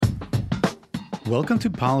Welcome to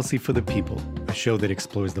Policy for the People, a show that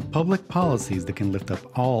explores the public policies that can lift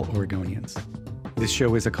up all Oregonians. This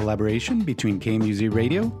show is a collaboration between KMUZ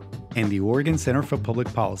Radio and the Oregon Center for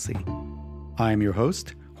Public Policy. I am your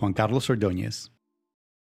host, Juan Carlos Ordóñez.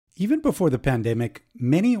 Even before the pandemic,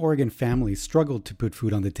 many Oregon families struggled to put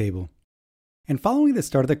food on the table. And following the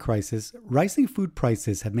start of the crisis, rising food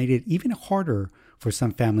prices have made it even harder for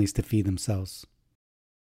some families to feed themselves.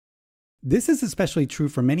 This is especially true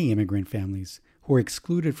for many immigrant families who are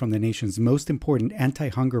excluded from the nation's most important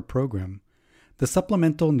anti-hunger program, the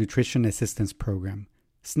Supplemental Nutrition Assistance Program,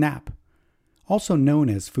 SNAP, also known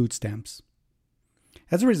as food stamps.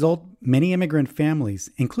 As a result, many immigrant families,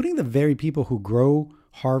 including the very people who grow,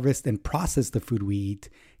 harvest, and process the food we eat,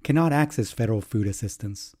 cannot access federal food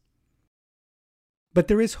assistance. But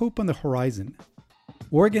there is hope on the horizon.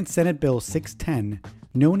 Oregon Senate Bill 610,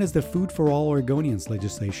 known as the Food for All Oregonians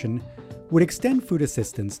legislation, would extend food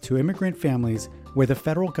assistance to immigrant families where the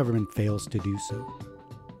federal government fails to do so.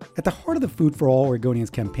 At the heart of the Food for All Oregonians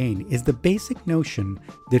campaign is the basic notion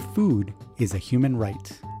that food is a human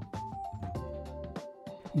right.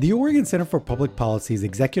 The Oregon Center for Public Policy's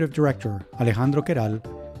Executive Director, Alejandro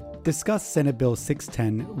Queral, discussed Senate Bill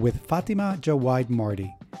 610 with Fatima Jawaid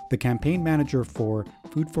Marty, the campaign manager for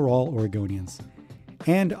Food for All Oregonians,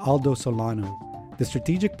 and Aldo Solano, the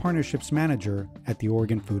Strategic Partnerships Manager at the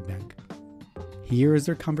Oregon Food Bank. Here is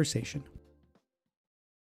their conversation.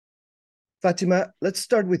 Fatima, let's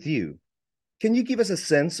start with you. Can you give us a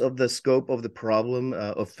sense of the scope of the problem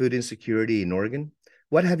of food insecurity in Oregon?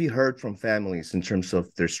 What have you heard from families in terms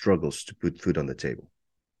of their struggles to put food on the table?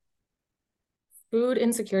 Food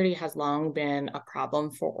insecurity has long been a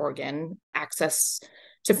problem for Oregon. Access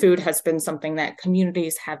to food has been something that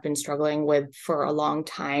communities have been struggling with for a long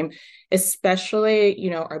time,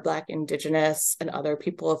 especially, our Black, Indigenous, and other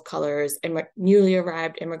people of colors, newly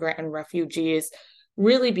arrived immigrant and refugees,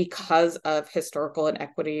 really because of historical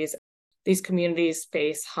inequities. These communities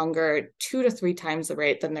face hunger 2 to 3 times the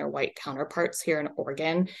rate than their white counterparts here in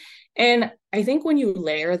Oregon. And I think when you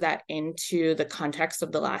layer that into the context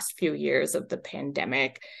of the last few years of the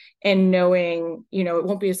pandemic and knowing, it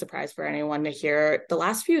won't be a surprise for anyone to hear the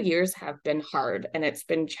last few years have been hard and it's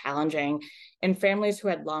been challenging. And families who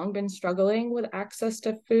had long been struggling with access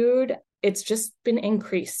to food, it's just been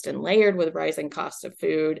increased and layered with rising cost of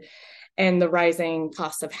food and the rising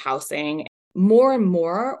cost of housing. More and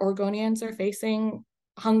more Oregonians are facing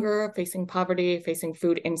hunger, facing poverty, facing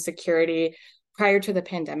food insecurity. Prior to the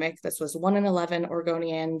pandemic, this was 1 in 11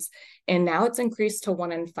 Oregonians, and now it's increased to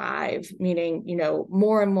 1 in 5, meaning,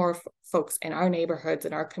 more and more folks in our neighborhoods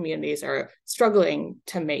and our communities are struggling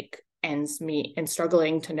to make ends meet and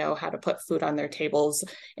struggling to know how to put food on their tables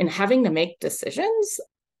and having to make decisions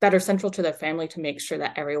that are central to their family to make sure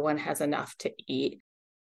that everyone has enough to eat.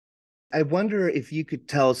 I wonder if you could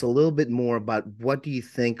tell us a little bit more about what do you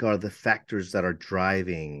think are the factors that are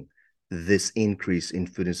driving this increase in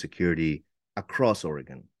food insecurity across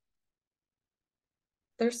Oregon?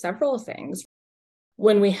 There's several things.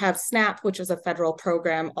 When we have SNAP, which is a federal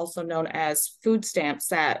program also known as food stamps,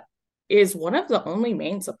 that is one of the only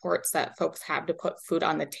main supports that folks have to put food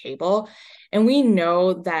on the table. And we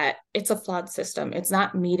know that it's a flawed system. It's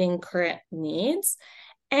not meeting current needs.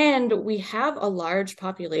 And we have a large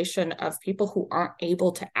population of people who aren't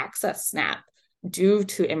able to access SNAP due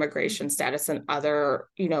to immigration status and other,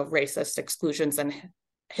 racist exclusions and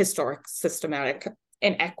historic systematic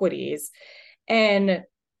inequities. And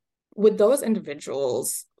with those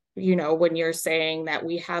individuals, when you're saying that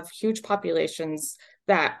we have huge populations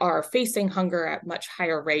that are facing hunger at much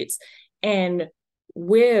higher rates, and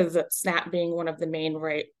with SNAP being one of the main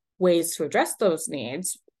ways to address those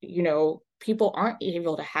needs, people aren't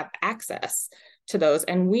able to have access to those.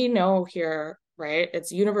 And we know here, right,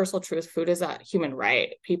 it's universal truth. Food is a human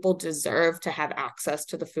right. People deserve to have access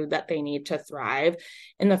to the food that they need to thrive.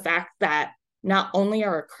 And the fact that not only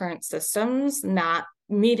are our current systems not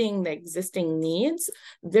meeting the existing needs,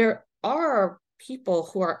 there are people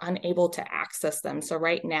who are unable to access them. So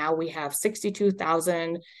right now we have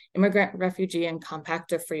 62,000 immigrant, refugee, and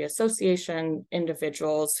Compact of Free Association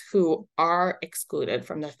individuals who are excluded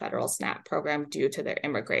from the federal SNAP program due to their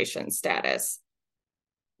immigration status.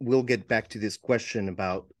 We'll get back to this question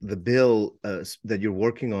about the bill that you're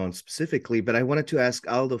working on specifically, but I wanted to ask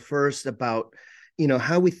Aldo first about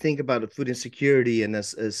how we think about food insecurity. And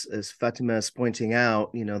as Fatima is pointing out,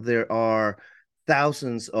 there are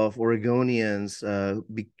thousands of Oregonians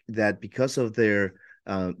that because of their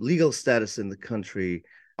legal status in the country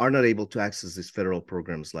are not able to access these federal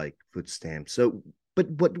programs like food stamps. So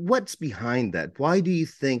But what's behind that? Why do you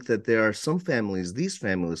think that there are some families, these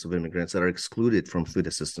families of immigrants, that are excluded from food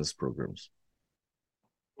assistance programs?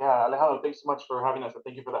 Solano, thanks so much for having us, and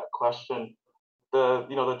thank you for that question.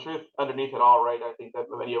 The truth underneath it all, right? I think that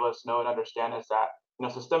many of us know and understand is that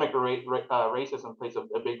systemic racism plays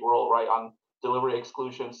a big role, right, on delivery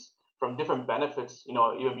exclusions from different benefits,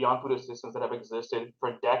 even beyond food assistance that have existed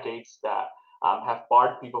for decades that have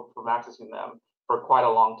barred people from accessing them for quite a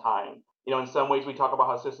long time. In some ways we talk about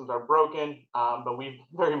how systems are broken, but we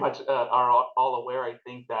very much are all aware, I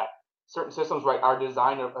think, that certain systems, right, are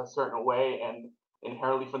designed a certain way, and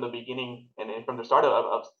inherently from the beginning and from the start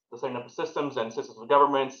of the setting up systems and systems of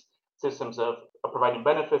governments, systems of providing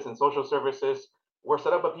benefits and social services, were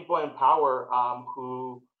set up by people in power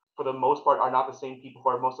who, for the most part, are not the same people who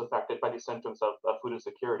are most affected by the symptoms of food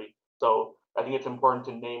insecurity. So I think it's important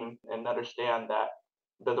to name and understand that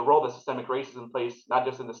the role that systemic racism plays, not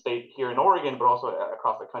just in the state here in Oregon, but also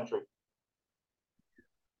across the country.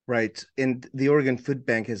 Right. And the Oregon Food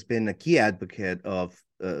Bank has been a key advocate of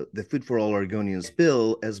the Food for All Oregonians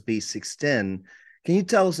bill, SB 610. Can you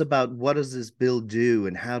tell us about what does this bill do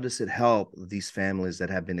and how does it help these families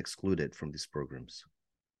that have been excluded from these programs?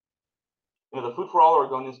 The Food for All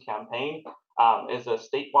Oregonians campaign is a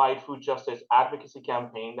statewide food justice advocacy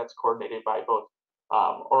campaign that's coordinated by both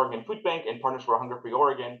Oregon Food Bank and Partners for Hunger-Free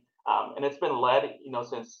Oregon. And it's been led,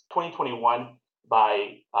 since 2021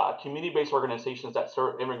 by community-based organizations that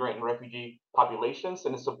serve immigrant and refugee populations,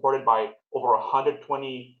 and is supported by over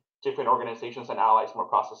 120 different organizations and allies from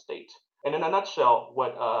across the state. And in a nutshell,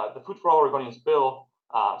 what the Food for All Oregonians bill,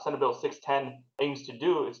 Senate Bill 610, aims to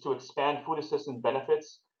do is to expand food assistance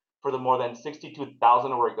benefits for the more than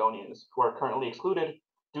 62,000 Oregonians who are currently excluded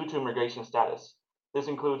due to immigration status. This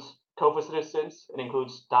includes COFA citizens, it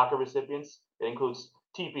includes DACA recipients, it includes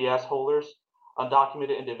TPS holders,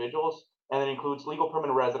 undocumented individuals, and it includes legal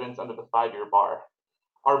permanent residents under the 5-year bar.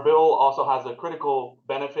 Our bill also has a critical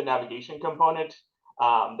benefit navigation component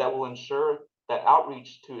that will ensure that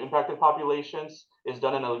outreach to impacted populations is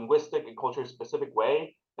done in a linguistic and culturally specific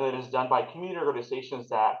way, and it is done by community organizations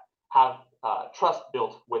that have trust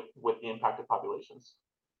built with the impacted populations.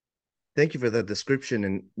 Thank you for that description,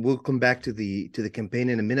 and we'll come back to the campaign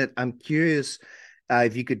in a minute. I'm curious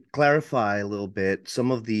if you could clarify a little bit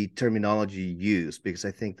some of the terminology you use, because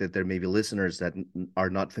I think that there may be listeners that are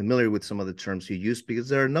not familiar with some of the terms you use, because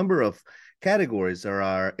there are a number of categories that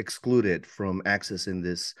are excluded from accessing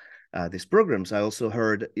these programs. I also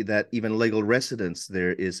heard that even legal residents,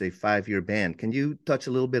 there is a 5-year ban. Can you touch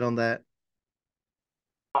a little bit on that?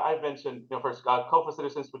 I've mentioned, first, COFA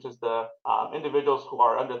citizens, which is the individuals who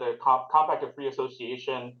are under the Compact of Free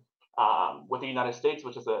Association with the United States,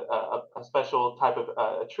 which is a special type of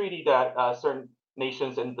a treaty that certain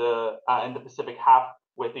nations in the Pacific have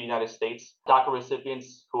with the United States. DACA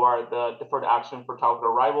recipients, who are the Deferred Action for Childhood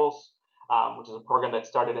Arrivals, which is a program that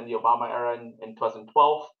started in the Obama era in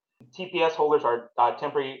 2012. TPS holders are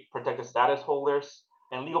temporary protected status holders,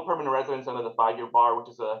 and legal permanent residents under the 5-year bar, which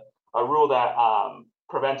is a rule that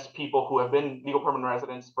prevents people who have been legal permanent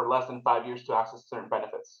residents for less than 5 years to access certain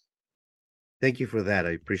benefits. Thank you for that.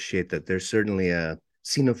 I appreciate that. There's certainly a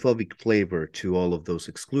xenophobic flavor to all of those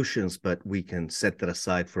exclusions, but we can set that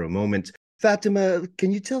aside for a moment. Fatima,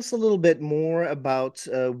 can you tell us a little bit more about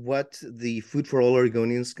what the Food for All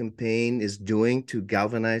Oregonians campaign is doing to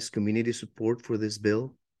galvanize community support for this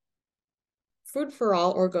bill? Food for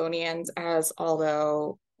All Oregonians, as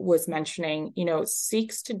Aldo was mentioning,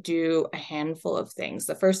 seeks to do a handful of things.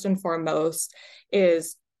 The first and foremost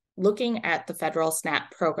is looking at the federal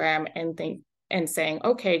SNAP program and saying,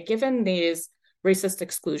 okay, given these racist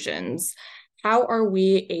exclusions, how are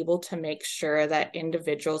we able to make sure that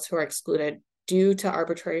individuals who are excluded due to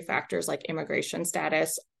arbitrary factors like immigration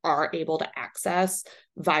status are able to access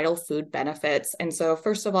vital food benefits? And so,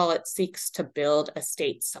 first of all, it seeks to build a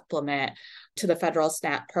state supplement to the federal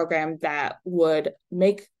SNAP program that would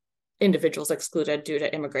make individuals excluded due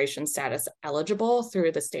to immigration status eligible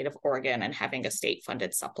through the state of Oregon and having a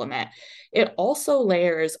state-funded supplement. It also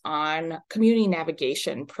layers on community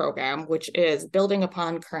navigation program, which is building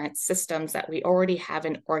upon current systems that we already have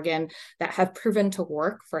in Oregon that have proven to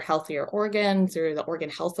work for Healthier Oregon through the Oregon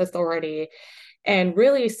Health Authority, and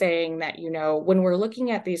really saying that, when we're looking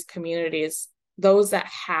at these communities, those that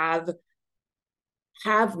have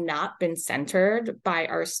not been centered by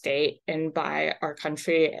our state and by our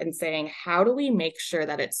country, and saying, how do we make sure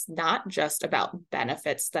that it's not just about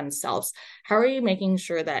benefits themselves? How are you making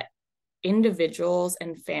sure that individuals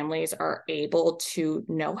and families are able to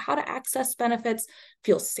know how to access benefits,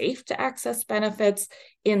 feel safe to access benefits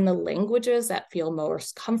in the languages that feel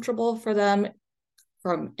most comfortable for them,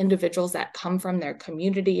 from individuals that come from their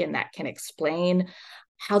community and that can explain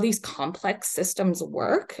how these complex systems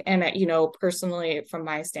work. And, personally, from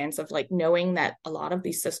my stance of like knowing that a lot of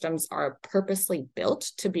these systems are purposely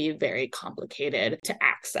built to be very complicated to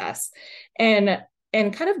access. And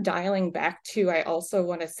kind of dialing back to, I also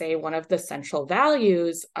want to say one of the central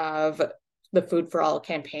values of the Food for All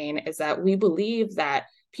campaign is that we believe that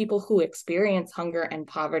people who experience hunger and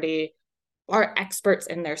poverty are experts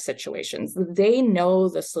in their situations. They know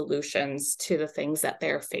the solutions to the things that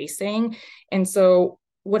they're facing. And so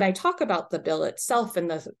when I talk about the bill itself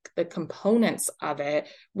and the components of it,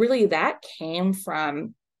 really that came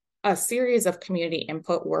from a series of community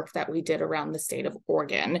input work that we did around the state of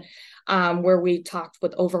Oregon, where we talked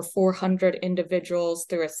with over 400 individuals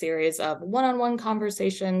through a series of one-on-one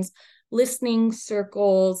conversations, listening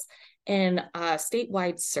circles, and a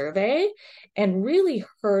statewide survey, and really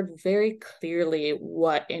heard very clearly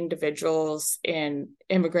what individuals in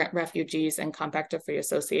immigrant, refugees, and Compact of Free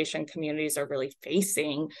Association communities are really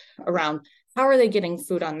facing around how are they getting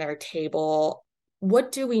food on their table?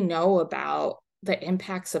 What do we know about the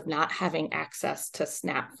impacts of not having access to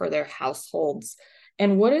SNAP for their households?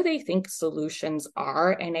 And what do they think solutions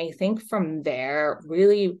are? And I think from there,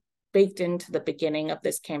 really baked into the beginning of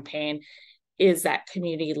this campaign is that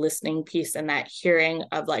community listening piece and that hearing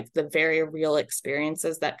of like the very real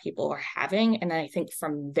experiences that people are having. And I think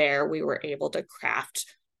from there, we were able to craft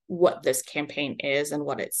what this campaign is and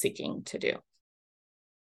what it's seeking to do.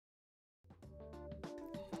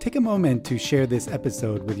 Take a moment to share this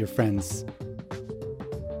episode with your friends.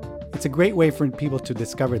 It's a great way for people to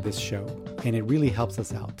discover this show, and it really helps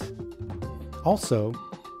us out. Also,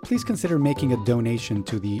 please consider making a donation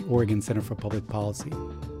to the Oregon Center for Public Policy.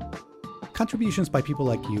 Contributions by people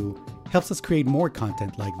like you helps us create more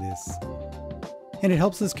content like this. And it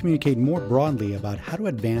helps us communicate more broadly about how to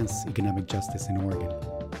advance economic justice in Oregon.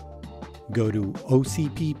 Go to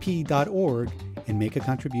ocpp.org and make a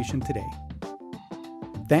contribution today.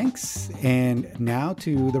 Thanks, and now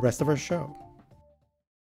to the rest of our show.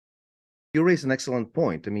 You raised an excellent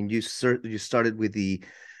point. I mean, you started with the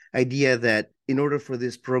idea that in order for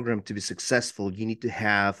this program to be successful, you need to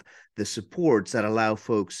have the supports that allow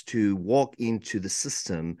folks to walk into the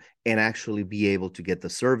system and actually be able to get the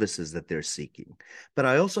services that they're seeking. But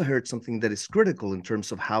I also heard something that is critical in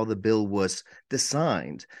terms of how the bill was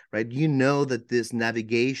designed, right? You know that this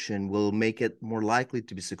navigation will make it more likely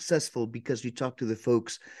to be successful because you talk to the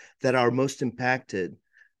folks that are most impacted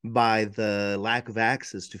by the lack of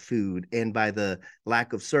access to food and by the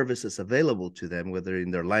lack of services available to them, whether in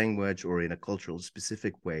their language or in a cultural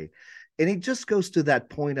specific way. And it just goes to that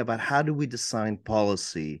point about how do we design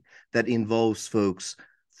policy that involves folks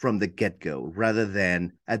from the get-go rather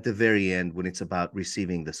than at the very end when it's about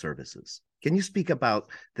receiving the services. Can you speak about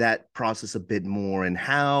that process a bit more and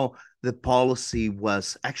how the policy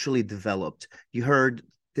was actually developed? You heard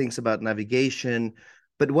things about navigation,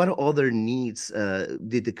 but what other needs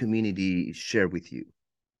did the community share with you?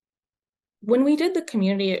 When we did the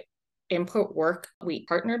community input work, we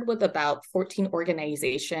partnered with about 14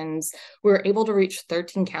 organizations. We were able to reach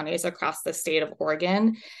 13 counties across the state of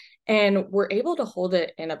Oregon, and we're able to hold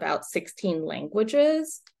it in about 16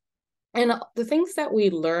 languages. And the things that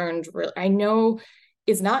we learned, I know,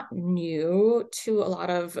 is not new to a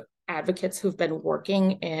lot of advocates who've been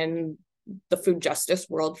working in the food justice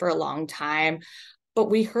world for a long time. But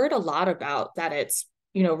we heard a lot about that it's,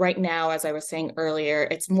 right now, as I was saying earlier,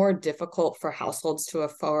 it's more difficult for households to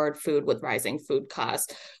afford food with rising food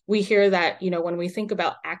costs. We hear that, when we think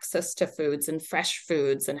about access to foods and fresh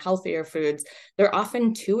foods and healthier foods, they're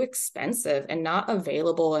often too expensive and not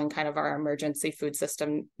available in kind of our emergency food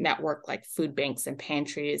system network, like food banks and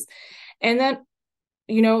pantries. And then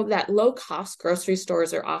that low-cost grocery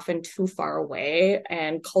stores are often too far away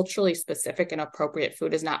and culturally specific and appropriate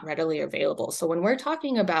food is not readily available. So when we're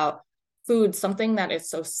talking about food, something that is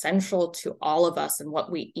so central to all of us and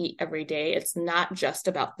what we eat every day, it's not just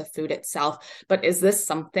about the food itself, but is this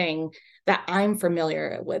something that I'm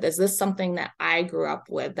familiar with? Is this something that I grew up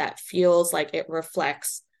with that feels like it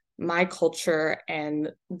reflects my culture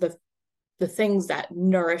and the things that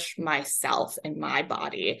nourish myself and my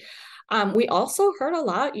body? We also heard a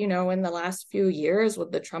lot, in the last few years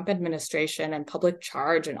with the Trump administration and public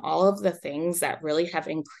charge and all of the things that really have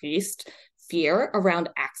increased fear around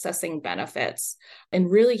accessing benefits,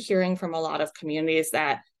 and really hearing from a lot of communities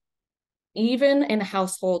that even in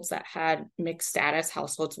households that had mixed status,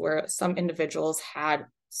 households where some individuals had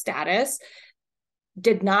status,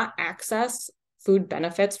 did not access food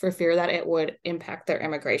benefits for fear that it would impact their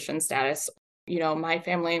immigration status. My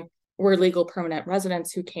family were legal permanent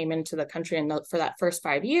residents who came into the country, and for that first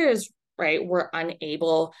 5 years, right, were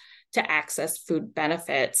unable to access food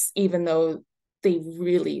benefits, even though they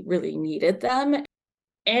really, really needed them.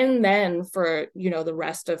 And then for, the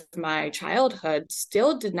rest of my childhood,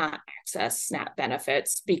 still did not access SNAP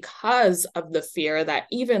benefits because of the fear that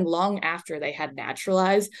even long after they had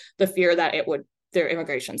naturalized, the fear that their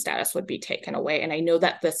immigration status would be taken away. And I know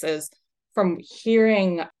that this is from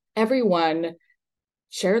hearing everyone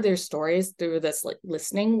share their stories through this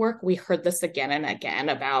listening work. We heard this again and again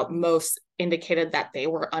about most indicated that they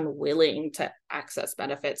were unwilling to access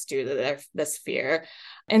benefits due to this fear.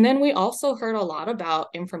 And then we also heard a lot about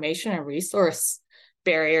information and resource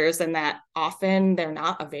barriers, and that often they're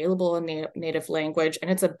not available in native language.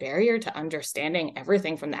 And it's a barrier to understanding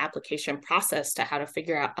everything from the application process to how to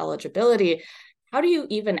figure out eligibility. How do you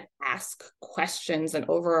even ask questions? And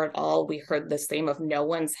overall, we heard this theme of no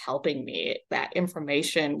one's helping me. That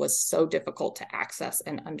information was so difficult to access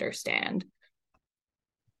and understand.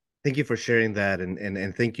 Thank you for sharing that.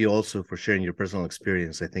 And thank you also for sharing your personal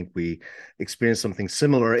experience. I think we experienced something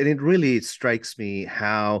similar. And it really strikes me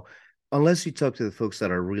how, unless you talk to the folks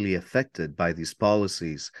that are really affected by these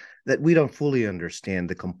policies, that we don't fully understand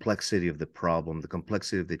the complexity of the problem, the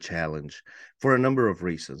complexity of the challenge for a number of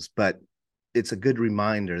reasons. But it's a good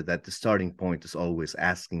reminder that the starting point is always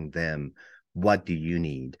asking them, what do you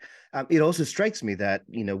need? It also strikes me that,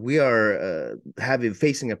 we are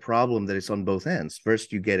facing a problem that is on both ends.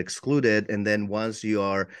 First, you get excluded. And then once you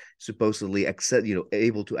are supposedly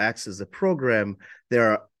able to access the program,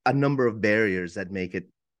 there are a number of barriers that make it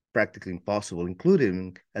practically impossible,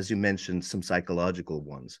 including, as you mentioned, some psychological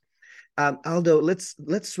ones. Aldo, let's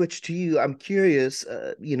switch to you. I'm curious,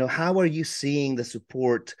 how are you seeing the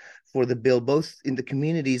support for the bill, both in the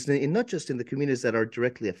communities, and not just in the communities that are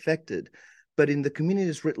directly affected, but in the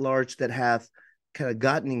communities writ large that have kind of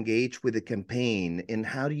gotten engaged with the campaign? And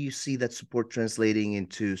how do you see that support translating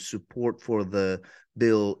into support for the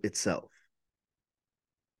bill itself?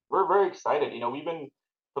 We're very excited. We've been,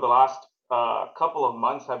 for the last couple of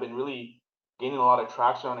months, have been really gaining a lot of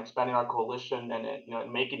traction on expanding our coalition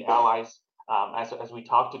and making allies as we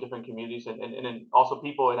talk to different communities and also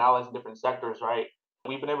people and allies in different sectors, right?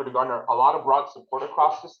 We've been able to garner a lot of broad support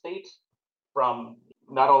across the state from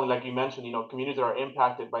not only, like you mentioned, communities that are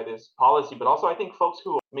impacted by this policy, but also I think folks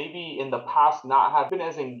who maybe in the past not have been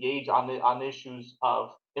as engaged on issues of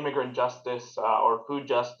immigrant justice or food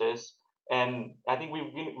justice. And I think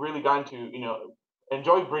we've really gotten to,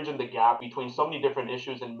 enjoy bridging the gap between so many different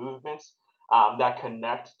issues and movements that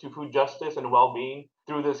connect to food justice and well-being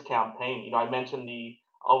through this campaign. I mentioned the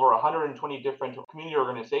over 120 different community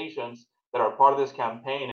organizations that are part of this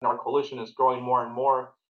campaign, and our coalition is growing more and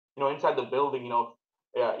more. Inside the building,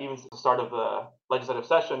 even since the start of the legislative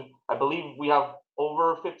session, I believe we have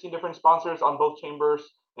over 15 different sponsors on both chambers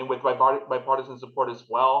and with bipartisan support as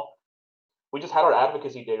well. We just had our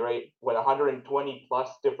advocacy day, right? With 120 plus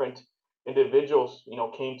different individuals,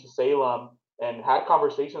 came to Salem and had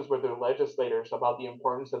conversations with their legislators about the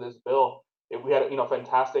importance of this bill. We had a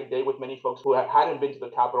fantastic day with many folks who hadn't been to the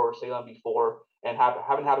Capitol or Salem before and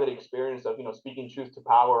haven't had that experience of speaking truth to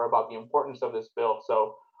power about the importance of this bill.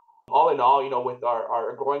 So all in all, with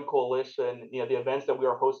our growing coalition, the events that we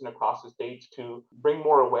are hosting across the state to bring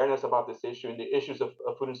more awareness about this issue and the issues of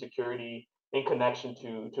food insecurity in connection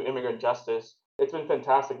to immigrant justice, it's been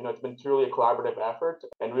fantastic. It's been truly a collaborative effort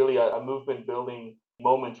and really a movement building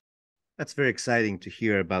moment. That's very exciting to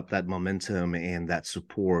hear about that momentum and that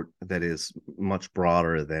support that is much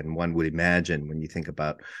broader than one would imagine when you think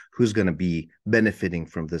about who's going to be benefiting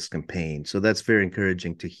from this campaign. So that's very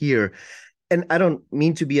encouraging to hear. And I don't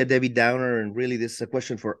mean to be a Debbie Downer, and really this is a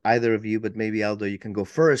question for either of you, but maybe Aldo, you can go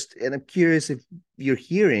first. And I'm curious if you're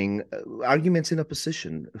hearing arguments in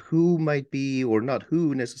opposition. Who might be, or not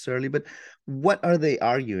who necessarily, but what are they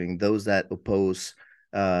arguing, those that oppose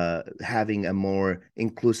having a more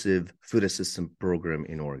inclusive food assistance program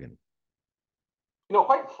in Oregon?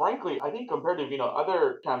 Quite frankly, I think compared to,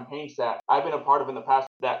 other campaigns that I've been a part of in the past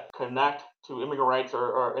that connect to immigrant rights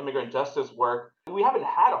or immigrant justice work, we haven't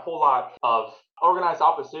had a whole lot of organized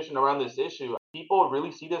opposition around this issue. People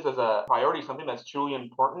really see this as a priority, something that's truly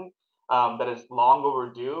important, that is long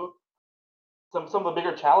overdue. Some of the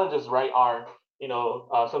bigger challenges, right, are,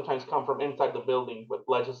 sometimes come from inside the building with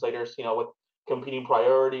legislators, with competing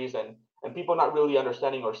priorities and people not really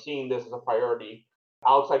understanding or seeing this as a priority.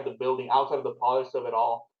 Outside the building, outside of the politics of it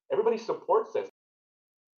all, everybody supports this.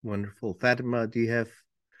 Wonderful. Fatima, do you have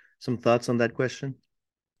some thoughts on that question?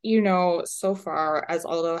 So far, as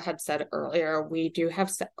Aldo had said earlier, we do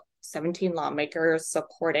have 17 lawmakers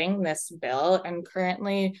supporting this bill, and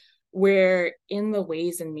currently we're in the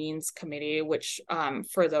Ways and Means Committee, which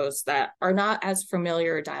for those that are not as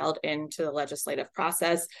familiar or dialed into the legislative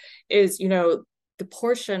process is, the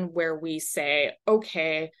portion where we say,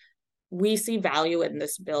 okay, we see value in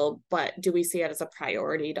this bill, but do we see it as a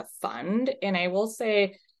priority to fund? And I will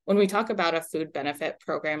say, when we talk about a food benefit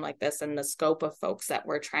program like this and the scope of folks that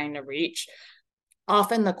we're trying to reach,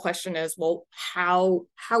 often the question is, well, how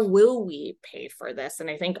will we pay for this? And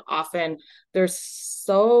I think often there's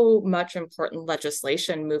so much important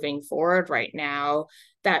legislation moving forward right now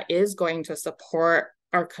that is going to support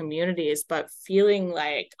our communities, but feeling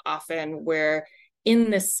like often we're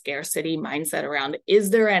in this scarcity mindset around,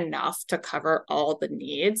 is there enough to cover all the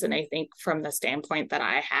needs? And I think from the standpoint that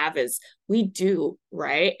I have is we do,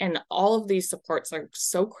 right? And all of these supports are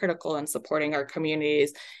so critical in supporting our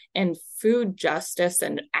communities, and food justice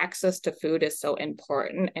and access to food is so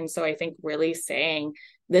important. And so I think really saying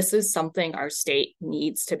this is something our state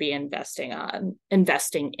needs to be investing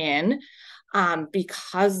in,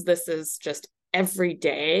 because this is just every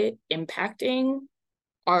day impacting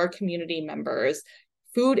our community members.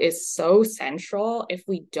 Food is so central. If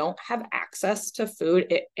we don't have access to food,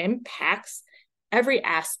 it impacts every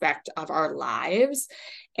aspect of our lives.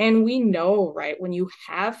 And we know, right, when you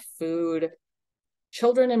have food,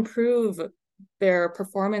 children improve their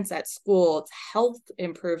performance at school, health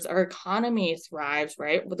improves, our economy thrives,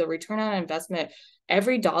 right? With the return on investment,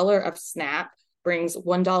 every dollar of SNAP brings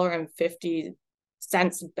 $1.50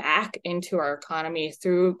 back into our economy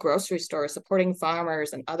through grocery stores, supporting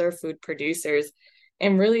farmers and other food producers,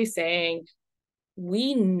 and really saying,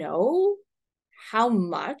 we know how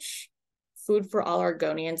much Food for All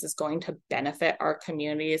Oregonians is going to benefit our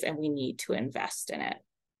communities, and we need to invest in it.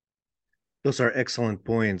 Those are excellent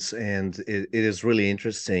points. And it is really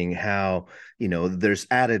interesting how, there's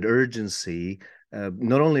added urgency,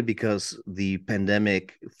 not only because the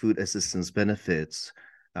pandemic food assistance benefits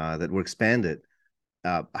that were expanded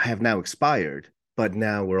have now expired, but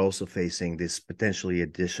now we're also facing this potentially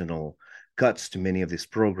additional cuts to many of these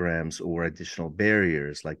programs, or additional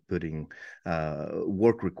barriers like putting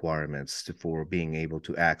work requirements for being able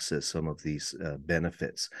to access some of these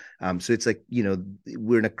benefits. So it's like,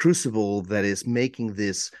 we're in a crucible that is making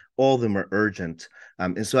this all the more urgent.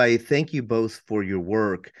 And so I thank you both for your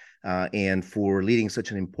work and for leading such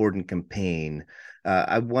an important campaign.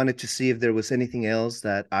 I wanted to see if there was anything else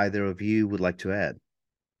that either of you would like to add.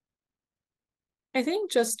 I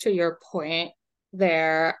think just to your point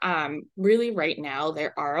there, really right now,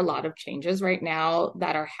 there are a lot of changes right now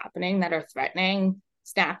that are happening that are threatening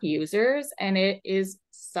SNAP users. And it is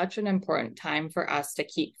such an important time for us to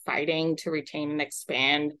keep fighting to retain and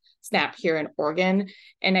expand SNAP here in Oregon.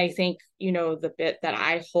 And I think, the bit that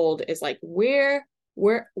I hold is like where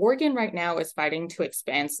Oregon right now is fighting to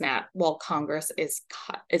expand SNAP while Congress is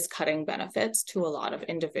cutting benefits to a lot of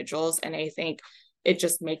individuals. And I think it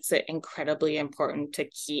just makes it incredibly important to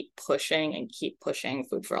keep pushing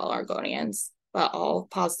Food for All Oregonians. But I'll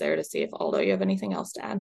pause there to see if Aldo, you have anything else to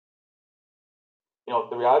add.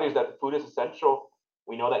 The reality is that food is essential.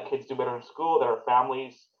 We know that kids do better in school, that our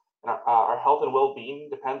families and our health and well-being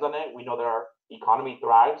depends on it. We know that our economy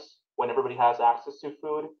thrives when everybody has access to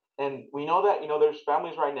food. And we know that, there's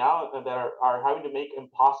families right now that are having to make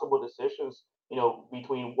impossible decisions,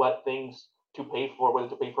 between what things to pay for, whether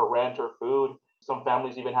to pay for rent or food. Some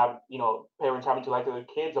families even have, parents having to lie to their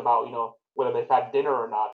kids about, whether they've had dinner or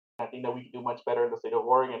not. I think that we can do much better in the state of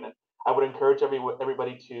Oregon. And I would encourage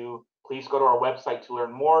everybody to please go to our website to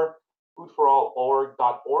learn more,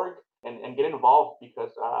 foodforallorg.org, and get involved,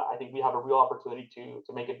 because I think we have a real opportunity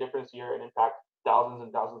to make a difference here and impact thousands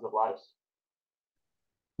and thousands of lives.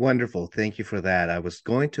 Wonderful. Thank you for that. I was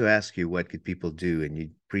going to ask you what could people do, and you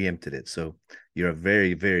preempted it. So you're a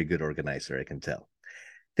very, very good organizer, I can tell.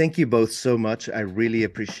 Thank you both so much. I really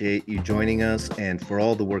appreciate you joining us, and for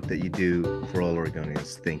all the work that you do for All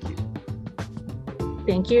Oregonians. Thank you.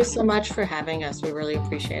 Thank you so much for having us. We really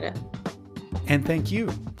appreciate it. And thank you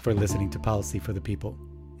for listening to Policy for the People.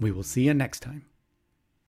 We will see you next time.